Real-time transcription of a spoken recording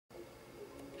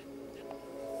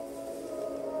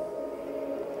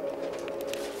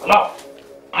Hello,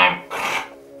 I'm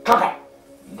Cookie,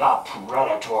 the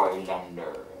Predatory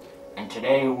Lender, and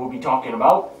today we'll be talking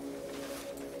about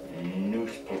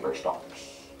newspaper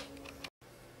stocks.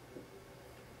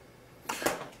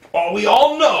 Well, we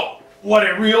all know what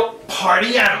a real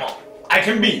party animal I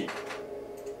can be.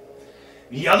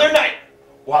 The other night,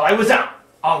 while I was out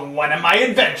on one of my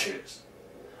adventures,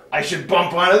 I should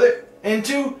bump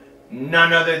into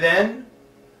none other than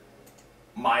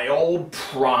my old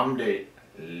prom date,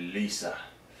 Lisa.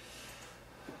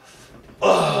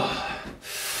 Oh,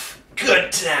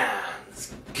 good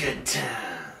times, good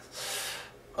times.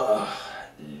 Oh,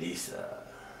 Lisa.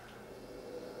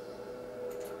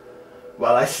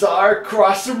 While I saw her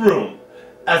across the room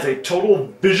as a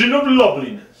total vision of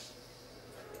loveliness,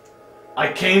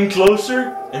 I came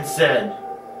closer and said,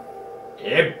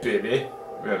 "Hey, baby,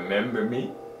 remember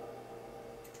me?"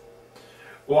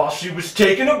 While she was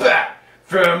taken aback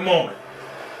for a moment,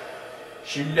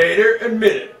 she later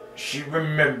admitted she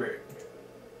remembered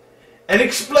and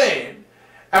explained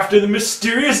after the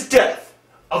mysterious death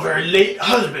of her late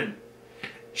husband,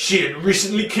 she had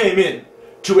recently came in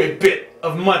to a bit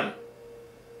of money.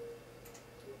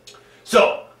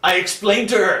 So I explained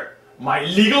to her my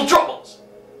legal troubles,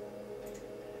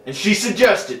 and she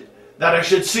suggested that I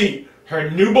should see her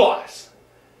new boss,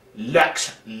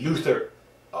 Lex Luthor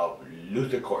of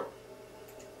Luthor Corp,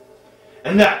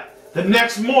 and that the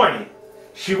next morning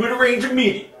she would arrange a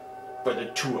meeting for the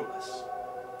two of us.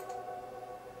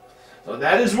 So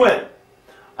that is when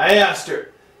I asked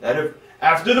her that if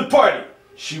after the party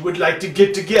she would like to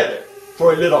get together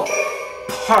for a little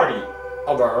party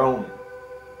of our own.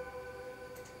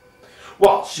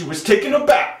 Well, she was taken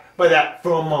aback by that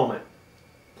for a moment.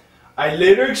 I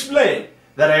later explained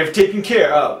that I have taken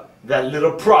care of that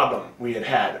little problem we had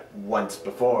had once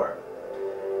before.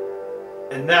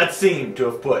 And that seemed to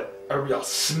have put a real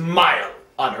smile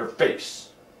on her face.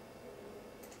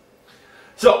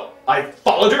 So I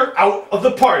followed her out of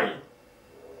the party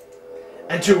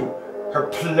and to her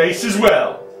place as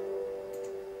well.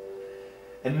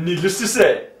 And needless to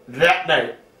say, that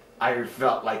night I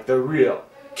felt like the real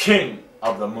king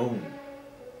of the moon.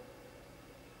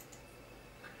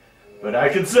 But I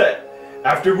can say,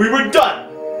 after we were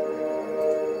done,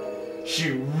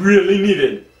 she really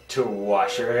needed to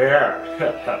wash her hair.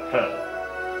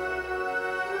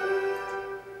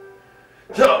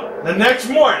 So, the next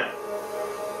morning,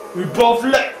 we both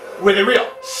left with a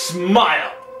real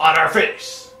smile on our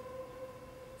face.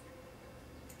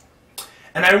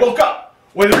 And I woke up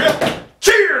with a real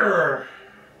cheer,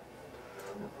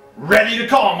 ready to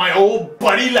call my old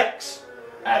buddy Lex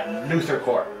at Luthor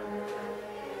Corp.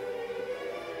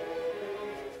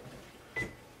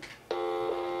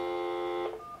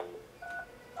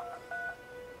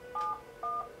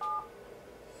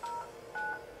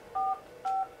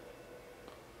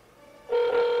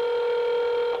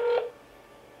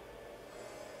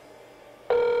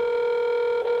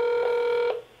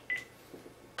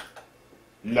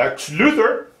 Lex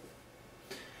Luthor?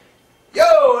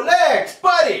 Yo, Lex,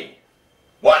 buddy!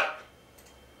 What?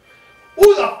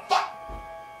 Who the fuck?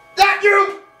 That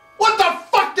you? What the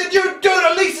fuck did you do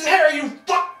to Lisa's hair, you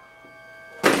fuck?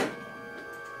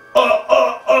 I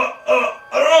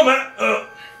don't know, man.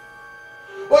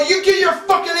 Well, you get your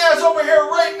fucking ass over here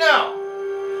right now.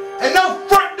 And no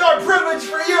front door privilege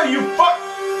for you, you fuck.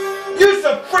 Use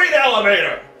the freight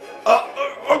elevator.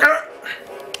 Okay.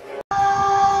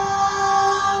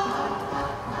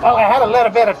 Well, I had a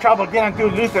little bit of trouble getting through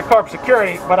Luthor Corp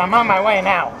security, but I'm on my way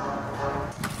now.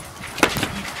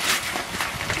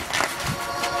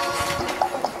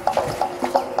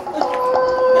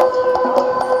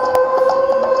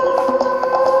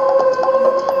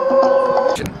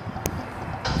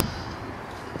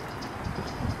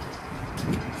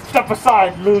 Step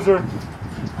aside, loser.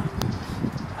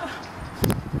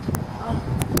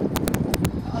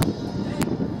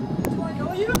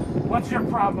 What's your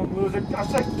problem, loser? I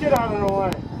said get out of the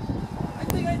way. I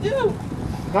think I do.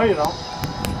 No, you don't.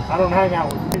 I don't hang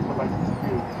out with people like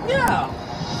you. Yeah.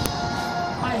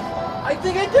 I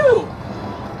think I do.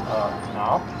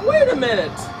 No. Wait a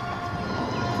minute.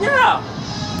 Yeah.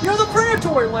 You're the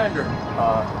predatory lender.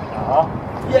 No.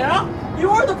 Yeah. You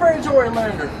are the predatory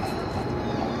lender.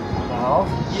 No.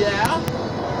 Yeah.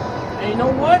 And you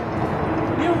know what?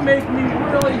 You make me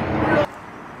really.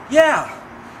 Yeah.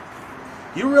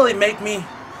 You really make me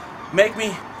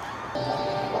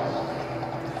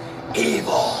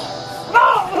evil.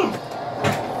 No!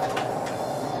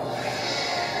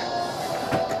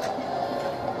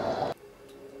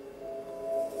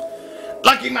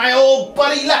 Lucky my old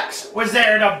buddy Lex was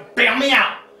there to bail me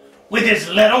out with his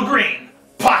little green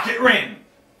pocket ring.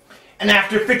 And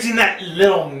after fixing that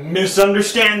little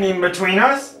misunderstanding between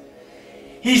us,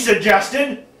 he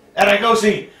suggested that I go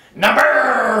see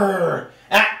Number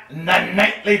at the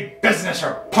Nightly Business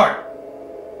Report.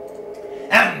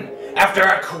 And after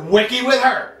a quickie with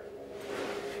her,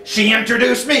 she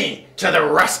introduced me to the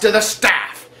rest of the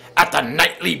staff at the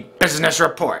Nightly Business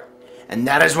Report. And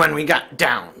that is when we got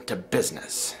down to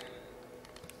business.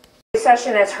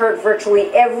 Recession has hurt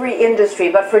virtually every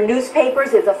industry, but for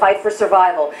newspapers, it's a fight for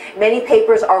survival. Many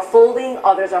papers are folding,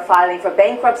 others are filing for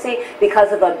bankruptcy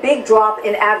because of a big drop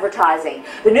in advertising.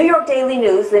 The New York Daily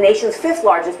News, the nation's 5th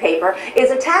largest paper,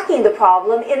 is attacking the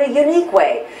problem in a unique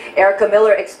way. Erica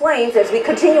Miller explains as we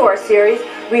continue our series,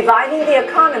 Reviving the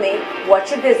Economy, What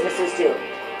Should Businesses Do?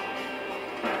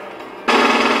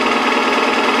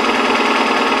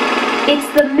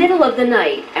 It's the middle of the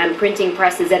night, and printing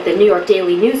presses at the New York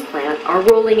Daily News plant are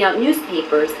rolling out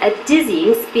newspapers at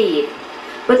dizzying speed.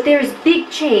 But there's big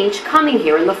change coming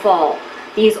here in the fall.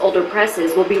 These older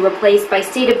presses will be replaced by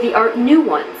state-of-the-art new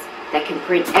ones that can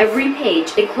print every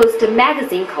page in close to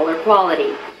magazine color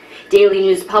quality. Daily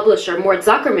News publisher Mort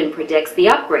Zuckerman predicts the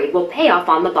upgrade will pay off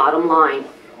on the bottom line.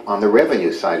 On the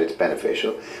revenue side, it's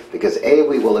beneficial because A,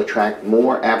 we will attract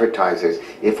more advertisers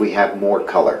if we have more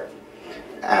color.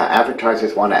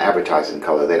 Advertisers want to advertise in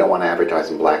color. They don't want to advertise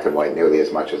in black and white nearly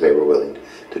as much as they were willing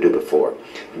to do before.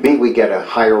 B, we get a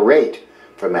higher rate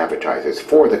from advertisers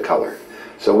for the color.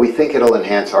 So we think it'll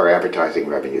enhance our advertising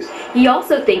revenues. He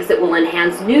also thinks it will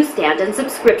enhance newsstand and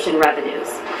subscription revenues.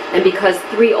 And because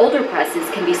 3 older presses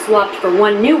can be swapped for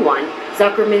 1 new one,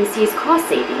 Zuckerman sees cost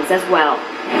savings as well.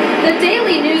 The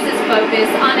Daily News' focus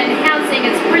on enhancing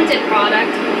its printed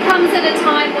product comes at a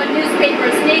time when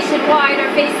newspapers nationwide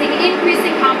are facing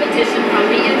increasing competition from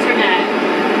the internet.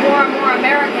 More and more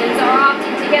Americans are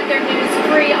opting to get their news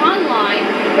free online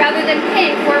rather than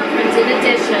paying for a printed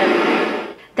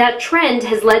edition. That trend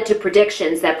has led to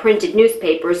predictions that printed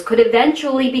newspapers could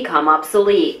eventually become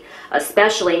obsolete,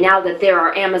 especially now that there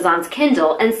are Amazon's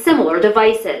Kindle and similar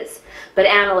devices. But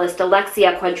analyst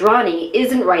Alexia Quadrani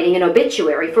isn't writing an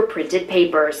obituary for printed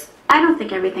papers. I don't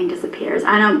think everything disappears.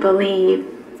 I don't believe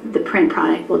the print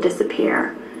product will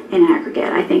disappear in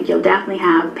aggregate. I think you'll definitely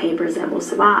have papers that will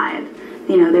survive.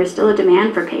 You know, there's still a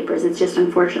demand for papers. It's just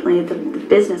unfortunately the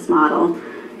business model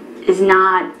is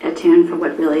not attuned for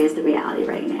what really is the reality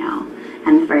right now.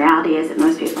 And the reality is that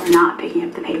most people are not picking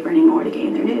up the paper anymore to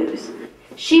gain their news.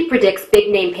 She predicts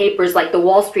big-name papers like the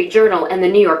Wall Street Journal and the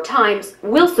New York Times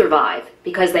will survive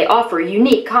because they offer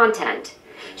unique content.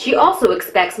 She also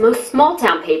expects most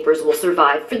small-town papers will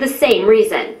survive for the same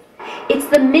reason. It's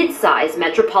the mid-size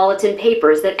metropolitan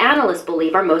papers that analysts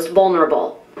believe are most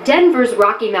vulnerable. Denver's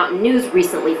Rocky Mountain News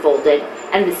recently folded,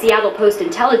 and the Seattle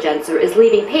Post-Intelligencer is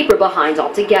leaving paper behind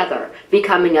altogether,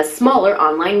 becoming a smaller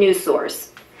online news source.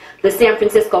 The San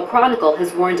Francisco Chronicle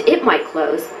has warned it might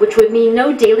close, which would mean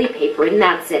no daily paper in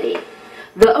that city.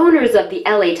 The owners of the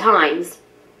LA Times,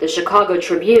 the Chicago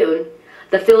Tribune,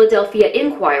 the Philadelphia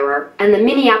Inquirer, and the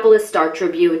Minneapolis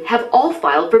Star-Tribune have all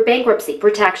filed for bankruptcy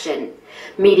protection.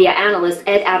 Media analyst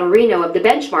Ed Adorino of the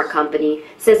Benchmark Company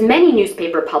says many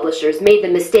newspaper publishers made the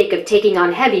mistake of taking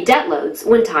on heavy debt loads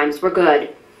when times were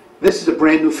good. This is a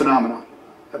brand new phenomenon.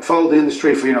 I've followed the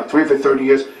industry for 20 or 30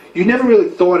 years. You never really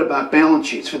thought about balance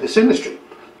sheets for this industry.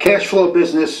 Cash flow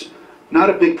business, not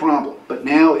a big problem, but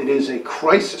now it is a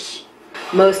crisis.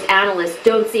 Most analysts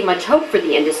don't see much hope for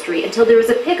the industry until there is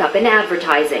a pickup in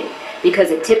advertising,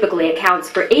 because it typically accounts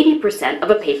for 80% of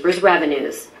a paper's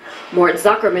revenues. Mort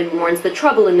Zuckerman warns the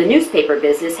trouble in the newspaper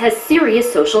business has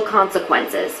serious social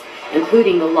consequences,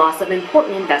 including the loss of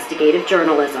important investigative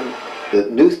journalism. The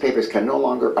newspapers can no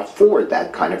longer afford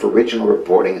that kind of original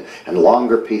reporting and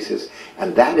longer pieces,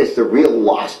 and that is the real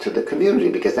loss to the community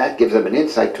because that gives them an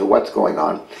insight to what's going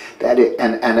on.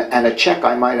 And a check,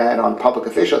 I might add, on public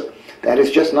officials that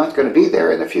is just not going to be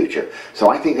there in the future. So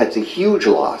I think that's a huge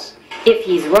loss. If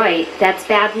he's right, that's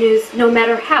bad news no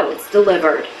matter how it's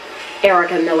delivered.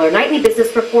 Erica Miller, Nightly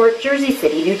Business Report, Jersey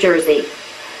City, New Jersey.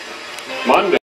 Monday.